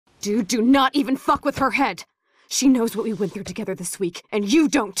Dude, do not even fuck with her head! She knows what we went through together this week, and you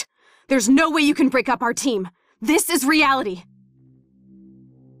don't! There's no way you can break up our team! This is reality!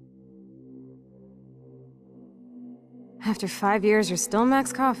 After 5 years, you're still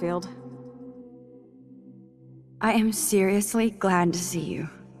Max Caulfield. I am seriously glad to see you.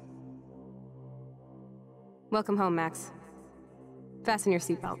 Welcome home, Max. Fasten your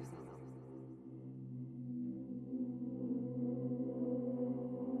seatbelt.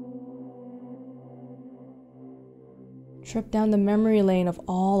 Trip down the memory lane of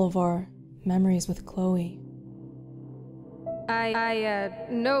all of our memories with Chloe. I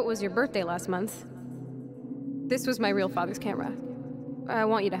know it was your birthday last month. This was my real father's camera. I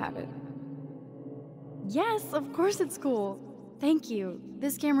want you to have it. Yes, of course it's cool. Thank you.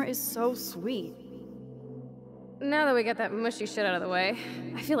 This camera is so sweet. Now that we got that mushy shit out of the way,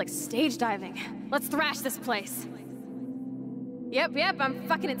 I feel like stage diving. Let's thrash this place. Yep, I'm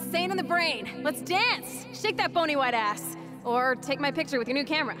fucking insane in the brain. Let's dance! Shake that bony white ass. Or take my picture with your new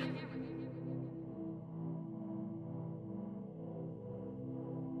camera.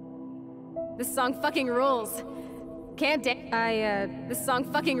 This song fucking rules. Can't dance. This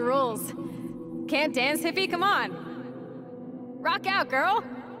song fucking rules. Can't dance, hippie? Come on. Rock out, girl.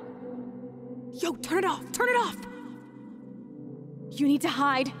 Yo, turn it off! Turn it off! You need to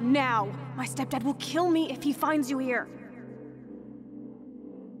hide now. My stepdad will kill me if he finds you here.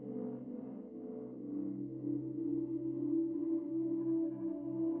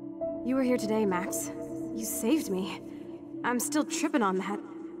 You were here today, Max. You saved me. I'm still tripping on that.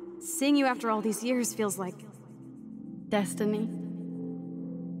 Seeing you after all these years feels like... Destiny.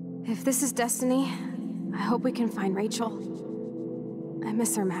 If this is destiny, I hope we can find Rachel. I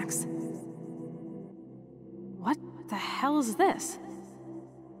miss her, Max. What the hell is this?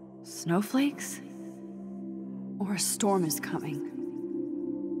 Snowflakes? Or a storm is coming?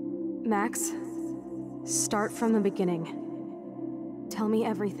 Max, start from the beginning. Tell me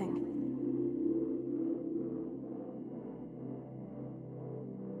everything.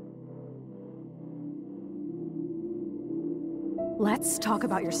 Let's talk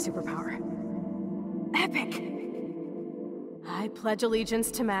about your superpower. Epic! I pledge allegiance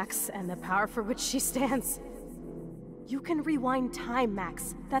to Max and the power for which she stands. You can rewind time,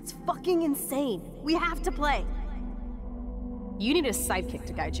 Max. That's fucking insane. We have to play. You need a sidekick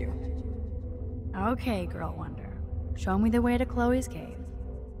to guide you. Okay, Girl Wonder. Show me the way to Chloe's cave.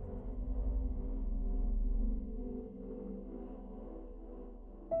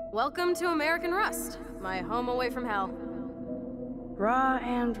 Welcome to American Rust, my home away from hell. Raw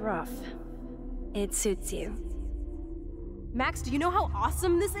and rough. It suits you. Max, do you know how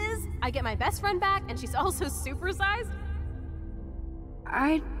awesome this is? I get my best friend back, and she's also supersized.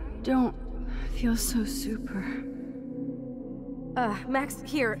 I don't feel so super. Max,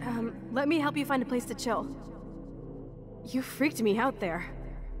 here, let me help you find a place to chill. You freaked me out there.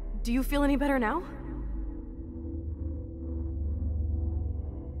 Do you feel any better now?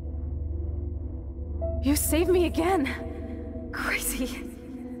 You saved me again! Crazy.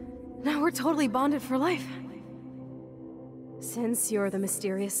 Now we're totally bonded for life. Since you're the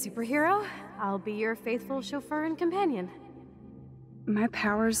mysterious superhero, I'll be your faithful chauffeur and companion. My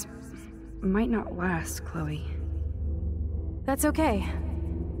powers might not last, Chloe. That's okay.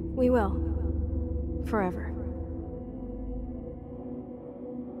 We will. Forever.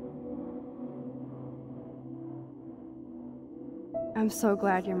 I'm so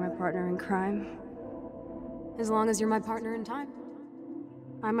glad you're my partner in crime. As long as you're my partner in time.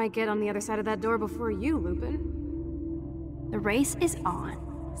 I might get on the other side of that door before you, Lupin. The race is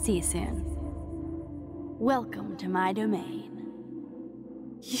on. See you soon. Welcome to my domain.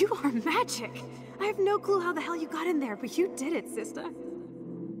 You are magic! I have no clue how the hell you got in there, but you did it, sister.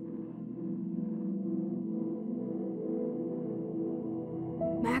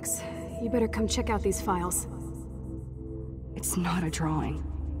 Max, you better come check out these files. It's not a drawing.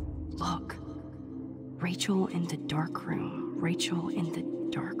 Look. Rachel in the dark room. Rachel in the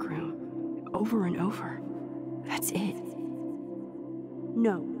dark room. Over and over. That's it.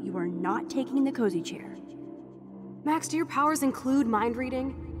 No, you are not taking the cozy chair. Max, do your powers include mind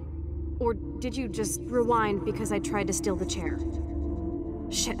reading? Or did you just rewind because I tried to steal the chair?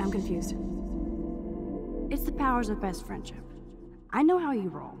 Shit, I'm confused. It's the powers of best friendship. I know how you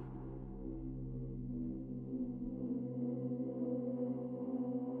roll.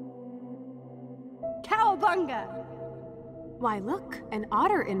 Cowabunga! Why, look, an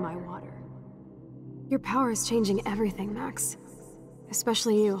otter in my water. Your power is changing everything, Max.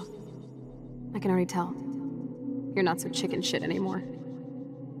 Especially you. I can already tell. You're not so chicken shit anymore.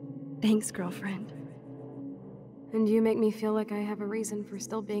 Thanks, girlfriend. And you make me feel like I have a reason for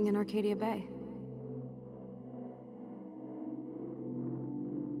still being in Arcadia Bay.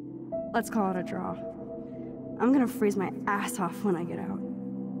 Let's call it a draw. I'm gonna freeze my ass off when I get out.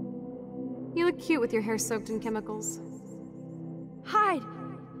 You look cute with your hair soaked in chemicals. Hide!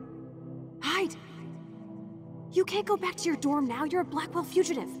 Hide! You can't go back to your dorm now. You're a Blackwell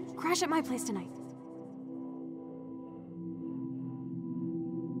fugitive. Crash at my place tonight.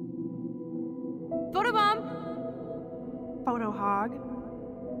 Photobomb! Photo hog.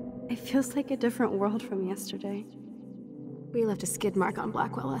 It feels like a different world from yesterday. We left a skid mark on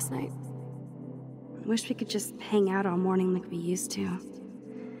Blackwell last night. I wish we could just hang out all morning like we used to.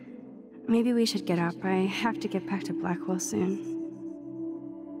 Maybe we should get up. I have to get back to Blackwell soon.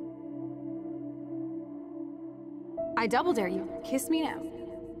 I double dare you. Kiss me now.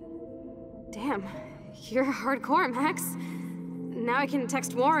 Damn, you're hardcore, Max. Now I can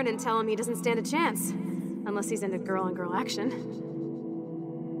text Warren and tell him he doesn't stand a chance. Unless he's into girl-on-girl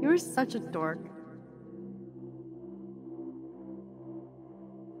action. You're such a dork.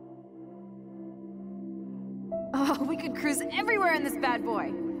 Oh, we could cruise everywhere in this bad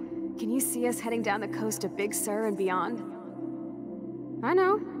boy. Can you see us heading down the coast to Big Sur and beyond? I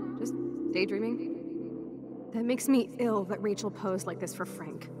know, just daydreaming. That makes me ill that Rachel posed like this for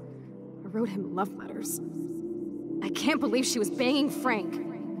Frank. I wrote him love letters. I can't believe she was banging Frank.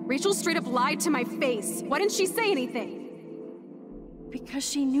 Rachel straight up lied to my face. Why didn't she say anything? Because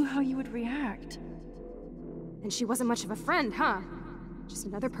she knew how you would react. And she wasn't much of a friend, huh? Just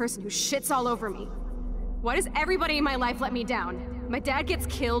another person who shits all over me. Why does everybody in my life let me down? My dad gets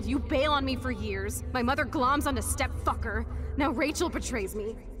killed, you bail on me for years, my mother gloms onto stepfucker, now Rachel betrays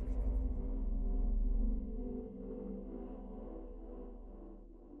me.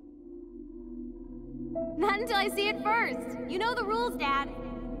 Not until I see it first. You know the rules, Dad.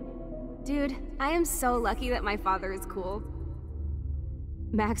 Dude, I am so lucky that my father is cool.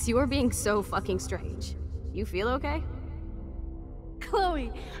 Max, you are being so fucking strange. You feel okay?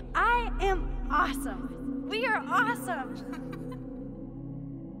 Chloe, I am awesome. We are awesome.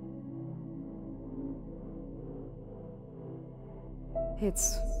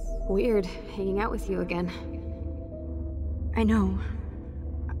 It's weird hanging out with you again. I know.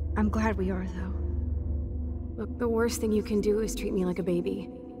 I'm glad we are, though. Look, the worst thing you can do is treat me like a baby.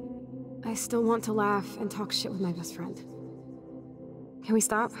 I still want to laugh and talk shit with my best friend. Can we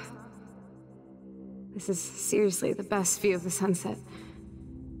stop? This is seriously the best view of the sunset.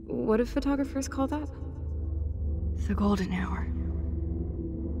 What do photographers call that? The golden hour.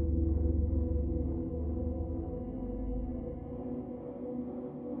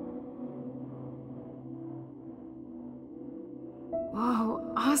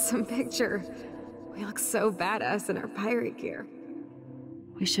 Whoa, awesome picture. We look so badass in our pirate gear.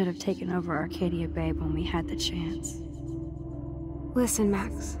 We should have taken over Arcadia Bay when we had the chance. Listen,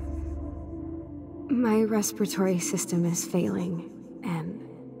 Max. My respiratory system is failing, and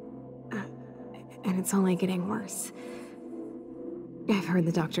it's only getting worse. I've heard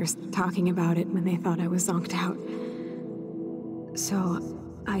the doctors talking about it when they thought I was zonked out. So,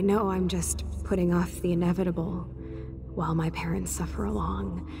 I know I'm just putting off the inevitable while my parents suffer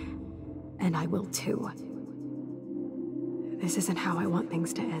along, and I will too. This isn't how I want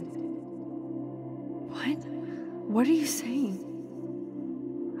things to end. What? What are you saying?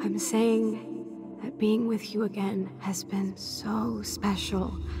 I'm saying that being with you again has been so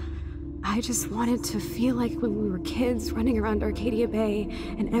special. I just wanted to feel like when we were kids running around Arcadia Bay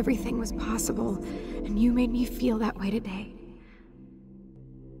and everything was possible, and you made me feel that way today.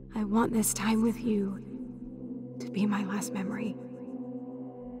 I want this time with you to be my last memory.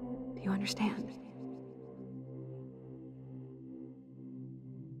 Do you understand?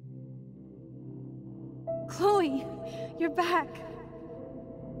 Chloe, you're back.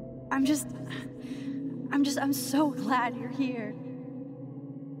 I'm so glad you're here.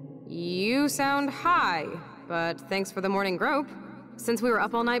 You sound high, but thanks for the morning grope. Since we were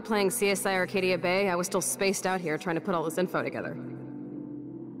up all night playing CSI Arcadia Bay, I was still spaced out here trying to put all this info together.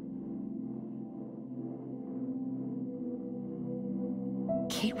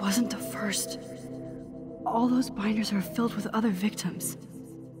 Kate wasn't the first. All those binders are filled with other victims.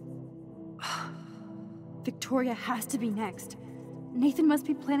 Victoria has to be next. Nathan must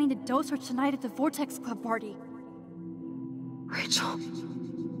be planning to dose her tonight at the Vortex Club party. Rachel.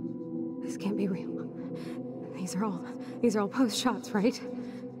 This can't be real. These are all post shots, right?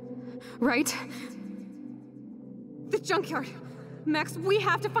 Right? The junkyard. Max, we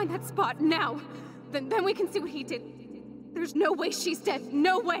have to find that spot now. Then we can see what he did. There's no way she's dead.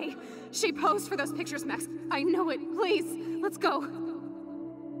 No way. She posed for those pictures, Max. I know it. Please, let's go.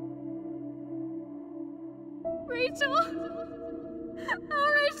 Rachel! Oh,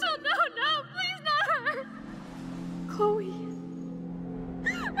 Rachel, no, please not her! Chloe.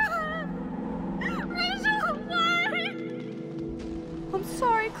 Rachel, why? I'm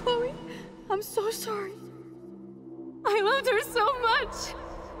sorry, Chloe. I'm so sorry. I loved her so much.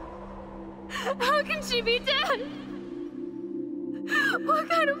 How can she be dead? What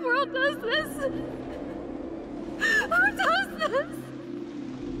kind of world does this? Who does this?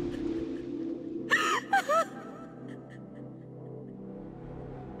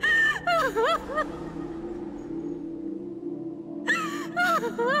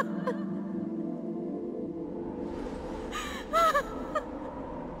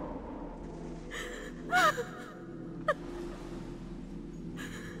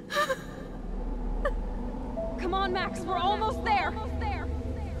 Come on, Max, we're almost there.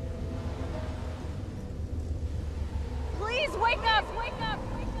 Please wake up!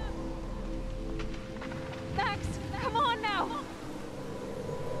 Max, come on now.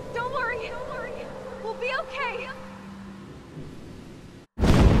 Don't worry. We'll be okay.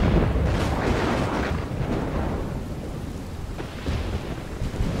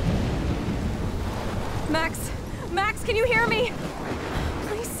 Max, can you hear me?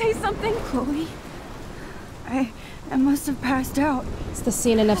 Please say something. Chloe. I must have passed out. It's the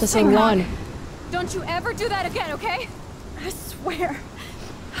scene in episode 1. Don't you ever do that again, okay? I swear.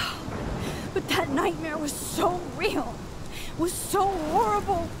 But that nightmare was so real. Was so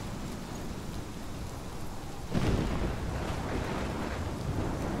horrible.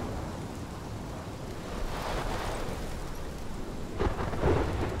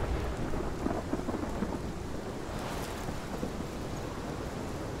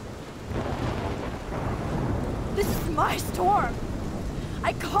 This is my storm.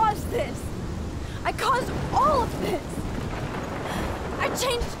 I caused this. I caused all of this. I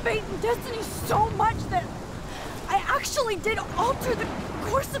changed fate and destiny so much that I actually did alter the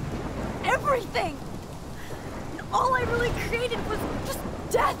course of everything. And all I really created was just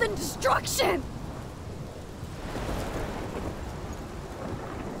death and destruction.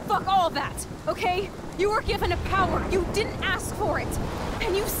 Fuck all that, okay? You were given a power. You didn't ask for it.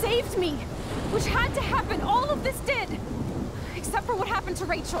 And you saved me. Which had to happen. All of this did. Except for what happened to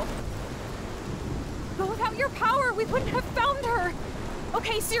Rachel. But without your power, we wouldn't have found her.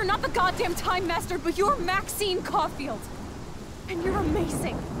 Okay, so you're not the goddamn Time Master, but you're Maxine Caulfield. And you're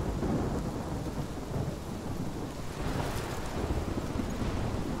amazing.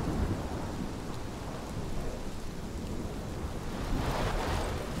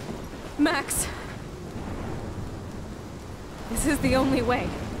 Max. This is the only way.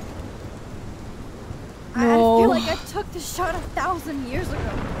 I feel like I took the shot 1,000 years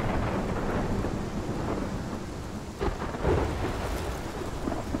ago.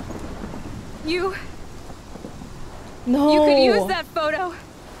 No. You could use that photo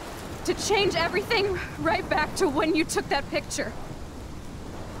to change everything right back to when you took that picture.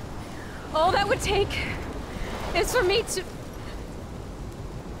 All that would take is for me to...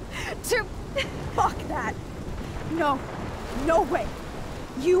 Fuck that. No. No way.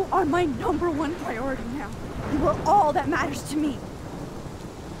 You are my #1 priority now. You are all that matters to me.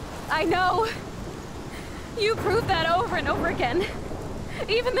 I know. You proved that over and over again.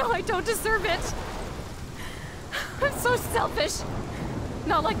 Even though I don't deserve it. I'm so selfish.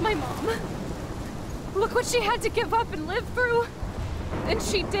 Not like my mom. Look what she had to give up and live through. And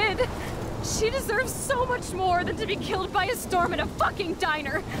she did. She deserves so much more than to be killed by a storm in a fucking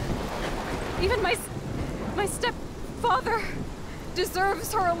diner. Even my stepfather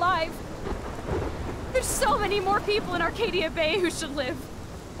deserves her alive. There's so many more people in Arcadia Bay who should live.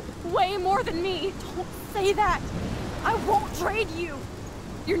 Way more than me. Don't say that. I won't trade you.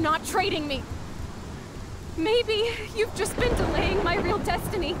 You're not trading me. Maybe you've just been delaying my real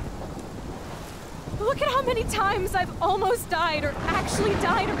destiny. Look at how many times I've almost died or actually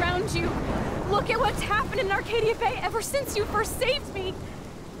died around you. Look at what's happened in Arcadia Bay ever since you first saved me.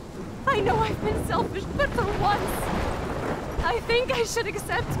 I know I've been selfish, but for once, I think I should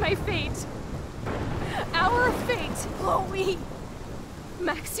accept my fate. Our fate. Chloe.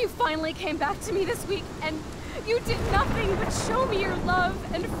 Max, you finally came back to me this week, and you did nothing but show me your love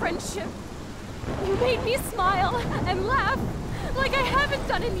and friendship. You made me smile and laugh like I haven't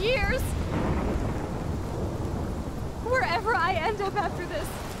done in years. Wherever I end up after this,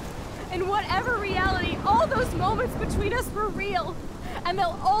 in whatever reality, all those moments between us were real, and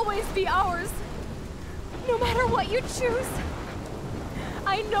they'll always be ours. No matter what you choose,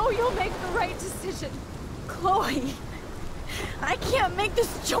 I know you'll make the right decision. Chloe, I can't make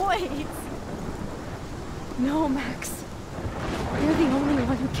this choice. No, Max. You're the only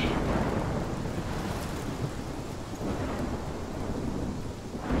one who can.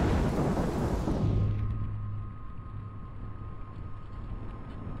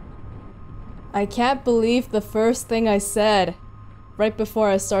 I can't believe the first thing I said right before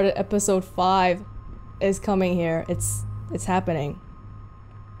I started episode 5 is coming here. It's happening.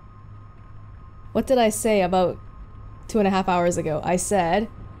 What did I say about 2.5 hours ago? I said,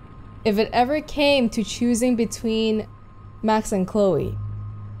 if it ever came to choosing between Max and Chloe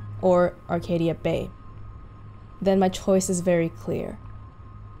or Arcadia Bay, then my choice is very clear.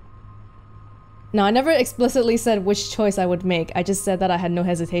 Now, I never explicitly said which choice I would make. I just said that I had no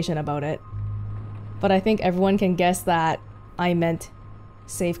hesitation about it. But I think everyone can guess that I meant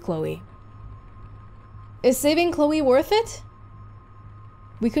save Chloe. Is saving Chloe worth it?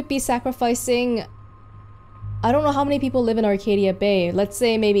 We could be sacrificing... I don't know how many people live in Arcadia Bay. Let's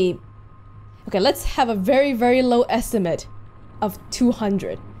say maybe... Okay, let's have a very, very low estimate of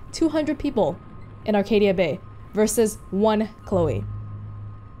 200. 200 people in Arcadia Bay versus 1 Chloe.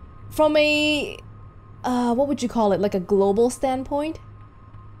 From a... what would you call it? Like a global standpoint?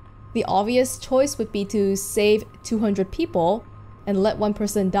 The obvious choice would be to save 200 people and let 1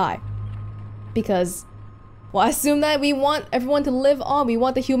 person die. Because, well, I assume that we want everyone to live on. We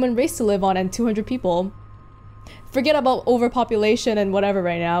want the human race to live on, and 200 people. Forget about overpopulation and whatever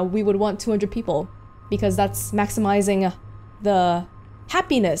right now. We would want 200 people. Because that's maximizing the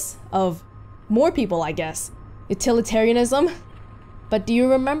happiness of more people, I guess. Utilitarianism. But do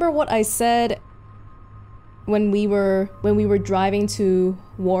you remember what I said when we were driving to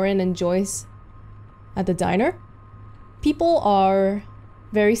Warren and Joyce at the diner? People are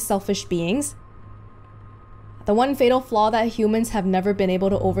very selfish beings. The one fatal flaw that humans have never been able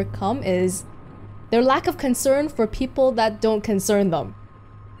to overcome is their lack of concern for people that don't concern them.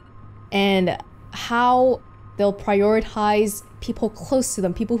 And how they'll prioritize people close to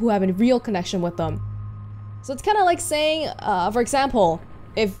them, people who have a real connection with them. So it's kind of like saying, for example,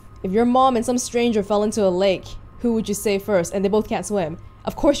 if your mom and some stranger fell into a lake, who would you save first? And they both can't swim.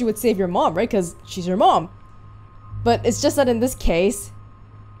 Of course you would save your mom, right? Because she's your mom. But it's just that in this case,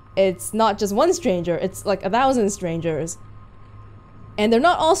 it's not just 1 stranger, it's like 1,000 strangers. And they're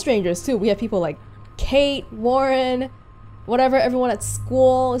not all strangers too. We have people like Kate, Warren, whatever, everyone at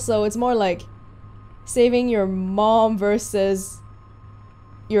school. So it's more like saving your mom versus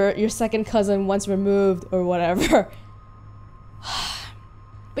your second cousin once removed or whatever.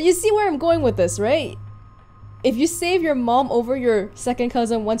 But you see where I'm going with this, right? If you save your mom over your second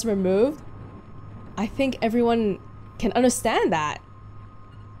cousin once removed, I think everyone can understand that.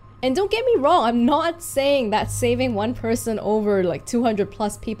 And don't get me wrong, I'm not saying that saving 1 person over like 200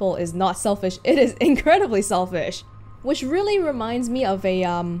 plus people is not selfish. It is incredibly selfish. Which really reminds me of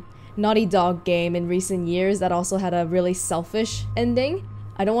a Naughty Dog game in recent years that also had a really selfish ending.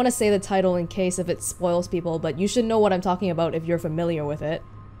 I don't want to say the title in case if it spoils people, but you should know what I'm talking about if you're familiar with it.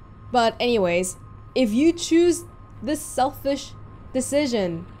 But anyways, if you choose this selfish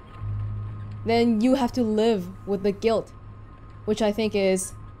decision, then you have to live with the guilt, which I think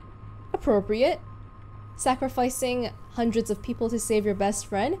is appropriate. Sacrificing hundreds of people to save your best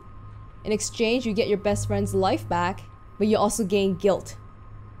friend. In exchange, you get your best friend's life back, but you also gain guilt.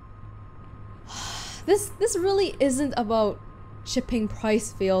 This really isn't about shipping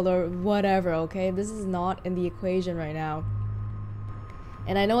Pricefield or whatever, okay? This is not in the equation right now.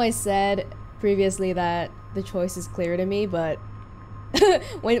 And I know I said previously that the choice is clear to me, but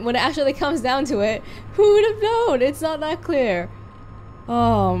when it actually comes down to it, who would have known? It's not that clear.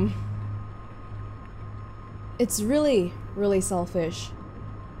 It's really, really selfish.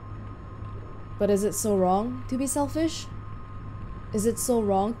 But is it so wrong to be selfish? Is it so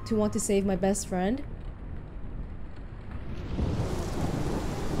wrong to want to save my best friend?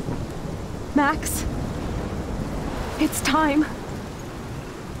 Max, it's time.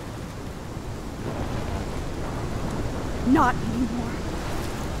 Not anymore.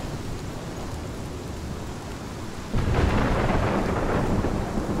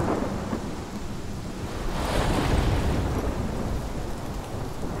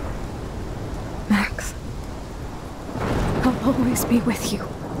 Max, I'll always be with you.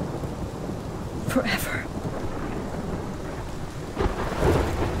 Forever.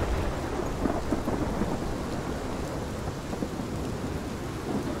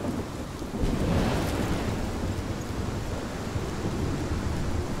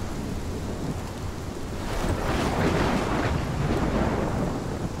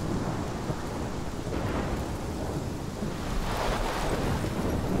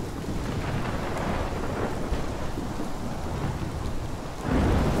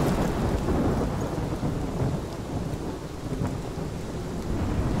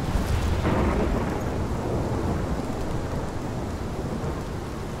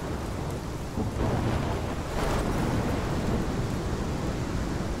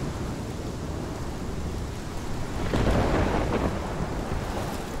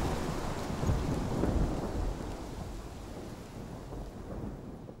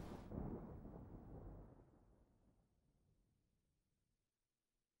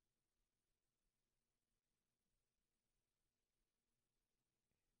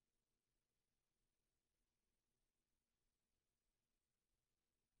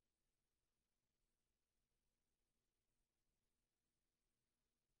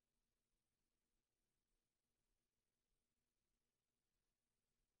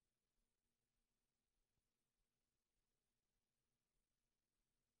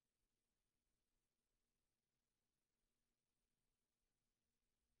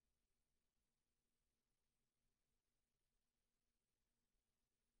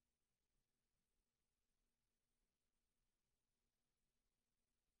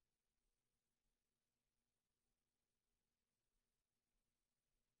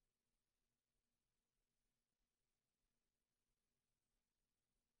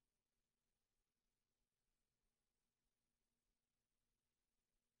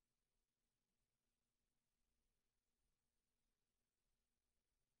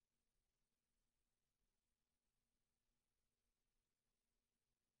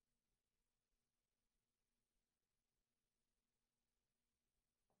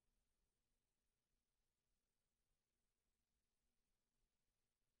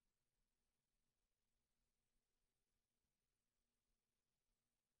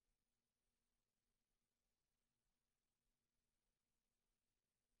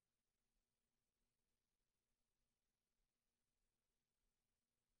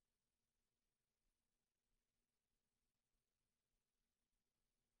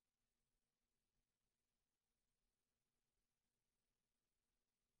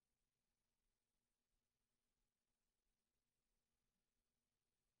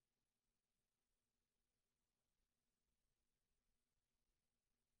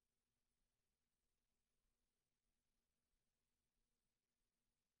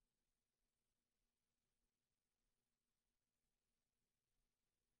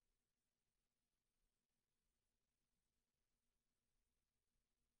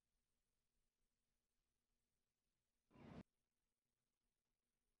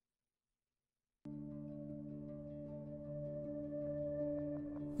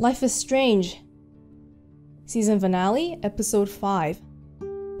 Life is Strange. Season finale, episode 5.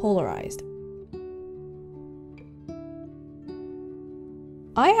 Polarized.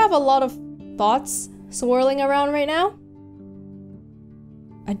 I have a lot of thoughts swirling around right now.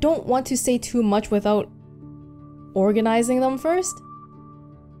 I don't want to say too much without organizing them first.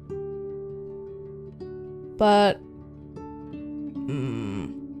 But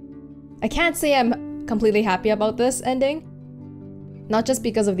I can't say I'm completely happy about this ending. Not just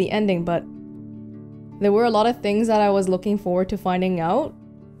because of the ending, but there were a lot of things that I was looking forward to finding out,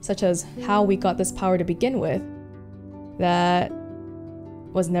 such as how we got this power to begin with, that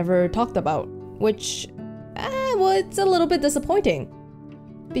was never talked about, which, well, it's a little bit disappointing.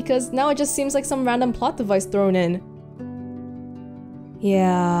 Because now it just seems like some random plot device thrown in.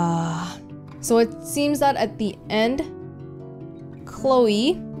 Yeah. So it seems that at the end,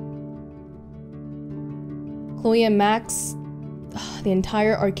 Chloe and Max, the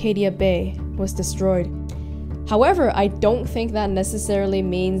entire Arcadia Bay was destroyed. However, I don't think that necessarily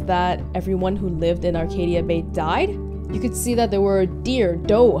means that everyone who lived in Arcadia Bay died. You could see that there were deer,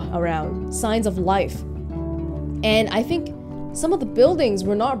 doe around, signs of life. And I think some of the buildings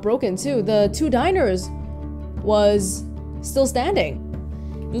were not broken too. The 2 diners was still standing.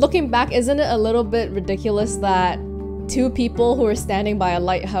 Looking back, isn't it a little bit ridiculous that 2 people who were standing by a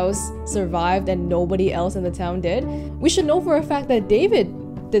lighthouse survived and nobody else in the town did? We should know for a fact that David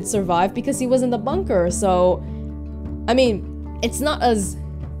did survive because he was in the bunker, so I mean, it's not as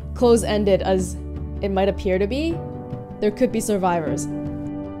close-ended as it might appear to be. There could be survivors.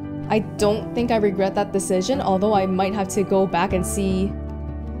 I don't think I regret that decision, although I might have to go back and see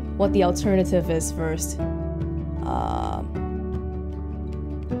what the alternative is first.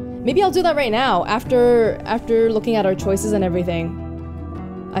 Maybe I'll do that right now, after looking at our choices and everything.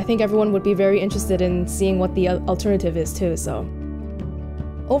 I think everyone would be very interested in seeing what the alternative is too, so.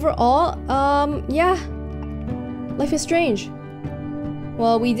 Overall, yeah. Life is Strange.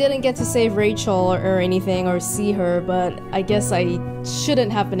 Well, we didn't get to save Rachel or anything or see her, but I guess I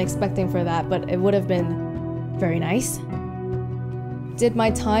shouldn't have been expecting for that, but it would have been very nice. Did my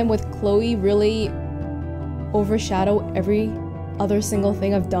time with Chloe really overshadow every other single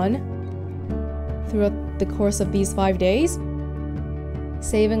thing I've done throughout the course of these 5 days?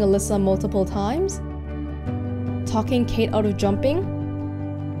 Saving Alyssa multiple times? Talking Kate out of jumping?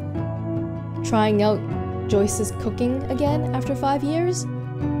 Trying out Joyce's cooking again after 5 years?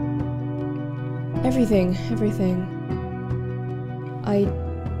 Everything. I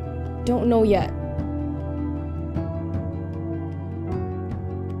don't know yet.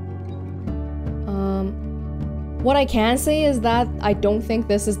 What I can say is that I don't think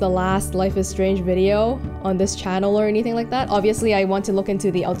this is the last Life is Strange video on this channel or anything like that. Obviously, I want to look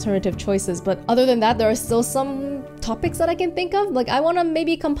into the alternative choices, but other than that, there are still some topics that I can think of. Like, I want to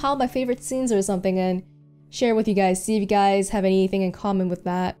maybe compile my favorite scenes or something and share with you guys, see if you guys have anything in common with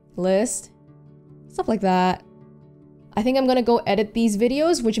that list. Stuff like that. I think I'm gonna go edit these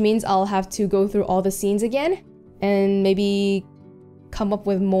videos, which means I'll have to go through all the scenes again and maybe come up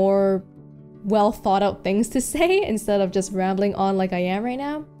with more well thought out things to say instead of just rambling on like I am right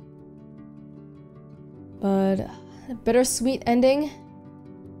now. But a bittersweet ending.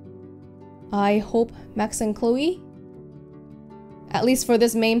 I hope Max and Chloe, at least for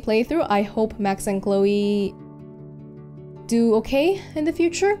this main playthrough, I hope Max and Chloe do okay in the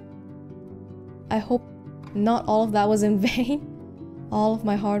future. I hope not all of that was in vain. All of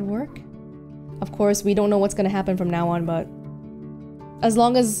my hard work. Of course, we don't know what's gonna happen from now on, but as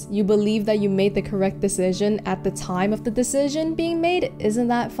long as you believe that you made the correct decision at the time of the decision being made, isn't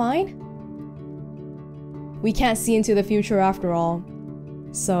that fine? We can't see into the future after all,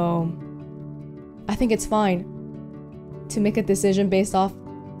 so I think it's fine to make a decision based off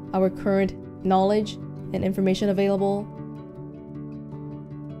our current knowledge and information available,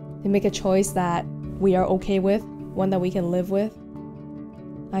 to make a choice that we are okay with, one that we can live with.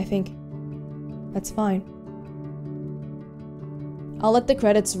 I think that's fine. I'll let the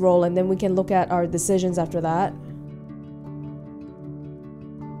credits roll and then we can look at our decisions after that.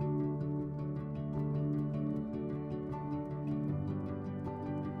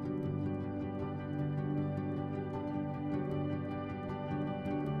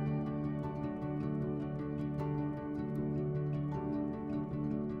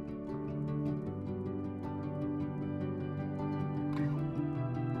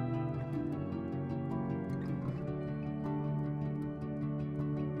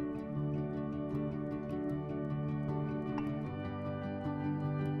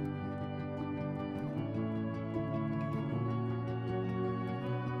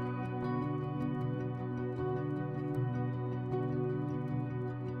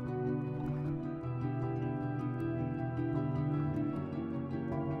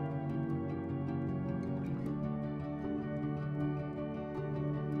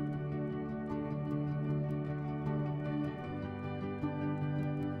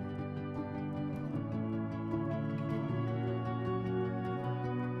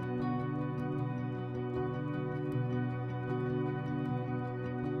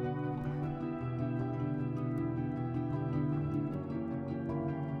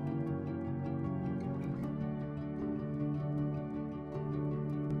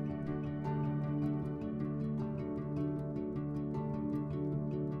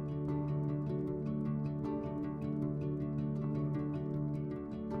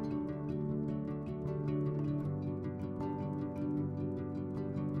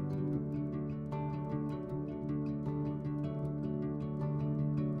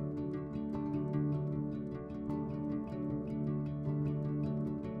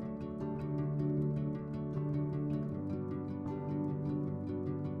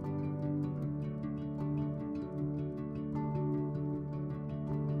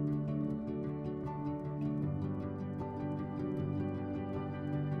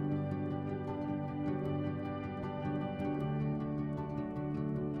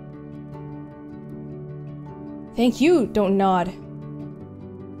 Thank you, Dontnod.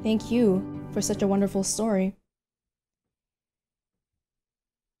 Thank you for such a wonderful story.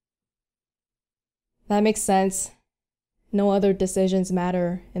 That makes sense. No other decisions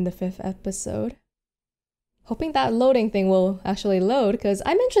matter in the 5th episode. Hoping that loading thing will actually load, because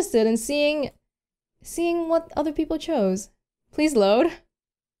I'm interested in seeing what other people chose. Please load.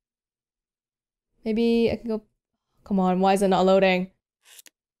 Maybe I can go... Come on, why is it not loading?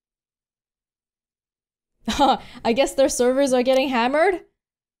 I guess their servers are getting hammered?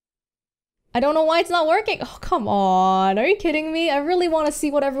 I don't know why it's not working. Oh, come on. Are you kidding me? I really want to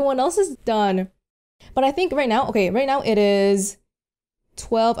see what everyone else has done. But I think right now, okay, right now it is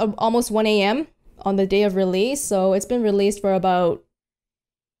 12, almost 1 a.m. on the day of release. So it's been released for about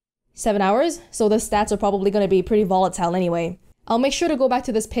 7 hours. So the stats are probably going to be pretty volatile anyway. I'll make sure to go back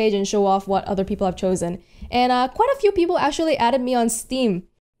to this page and show off what other people have chosen. And quite a few people actually added me on Steam.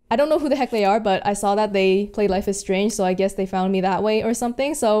 I don't know who the heck they are, but I saw that they played Life is Strange, so I guess they found me that way or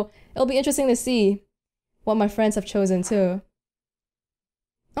something. So it'll be interesting to see what my friends have chosen too.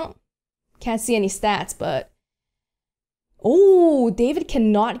 Oh, can't see any stats, but... Oh, David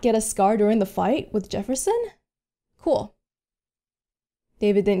cannot get a scar during the fight with Jefferson? Cool.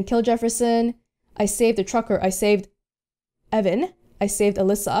 David didn't kill Jefferson. I saved the trucker. I saved Evan. I saved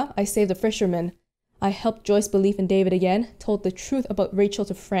Alyssa. I saved the fisherman. I helped Joyce believe in David again, told the truth about Rachel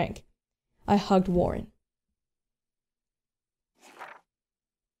to Frank. I hugged Warren.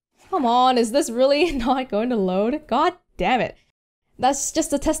 Come on, is this really not going to load? God damn it. That's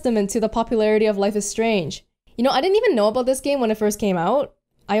just a testament to the popularity of Life is Strange. You know, I didn't even know about this game when it first came out.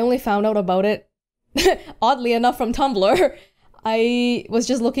 I only found out about it, oddly enough, from Tumblr. I was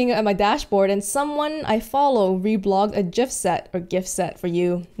just looking at my dashboard and someone I follow reblogged a GIF set, or GIF set for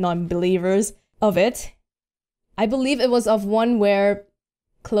you non-believers, of it. I believe it was of one where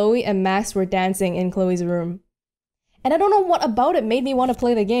Chloe and Max were dancing in Chloe's room. And I don't know what about it made me want to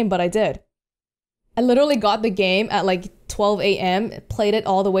play the game, but I did. I literally got the game at like 12 a.m., played it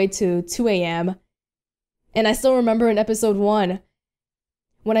all the way to 2 a.m. And I still remember in episode 1,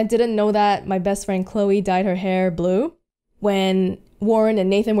 when I didn't know that my best friend Chloe dyed her hair blue, when Warren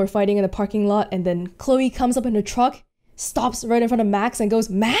and Nathan were fighting in the parking lot, and then Chloe comes up in the truck, stops right in front of Max and goes,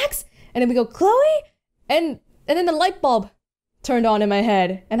 "Max?" And then we go, "Chloe?" And then the light bulb turned on in my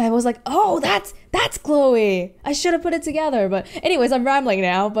head. And I was like, oh, that's Chloe. I should have put it together. But anyways, I'm rambling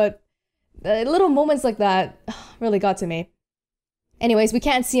now. But little moments like that really got to me. Anyways, we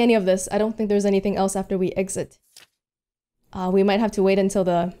can't see any of this. I don't think there's anything else after we exit. We might have to wait until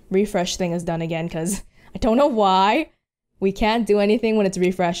the refresh thing is done again, because I don't know why we can't do anything when it's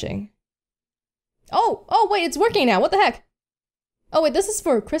refreshing. Oh, wait, it's working now. What the heck? Oh, wait, this is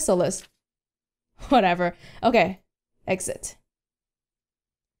for Chrysalis. Whatever. Okay, exit.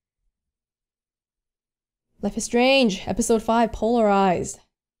 Life is Strange, episode 5, Polarized.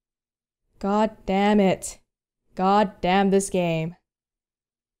 God damn it. God damn this game.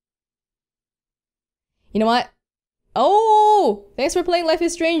 You know what? Oh! Thanks for playing Life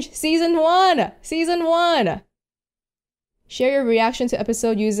is Strange Season 1! Season 1! Share your reaction to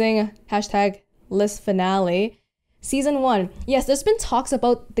episode using hashtag list finale. Season 1. Yes, there's been talks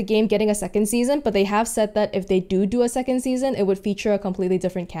about the game getting a second season, but they have said that if they do a second season, it would feature a completely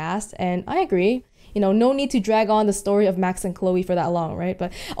different cast, and I agree. You know, no need to drag on the story of Max and Chloe for that long, right?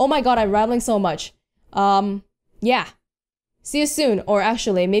 But, oh my god, I'm rambling so much. Yeah. See you soon. Or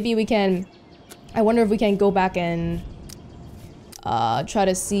actually, maybe we can... I wonder if we can go back and... try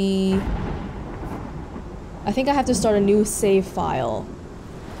to see... I think I have to start a new save file.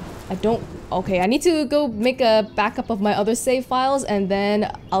 I don't... Okay, I need to go make a backup of my other save files and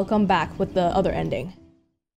then I'll come back with the other ending.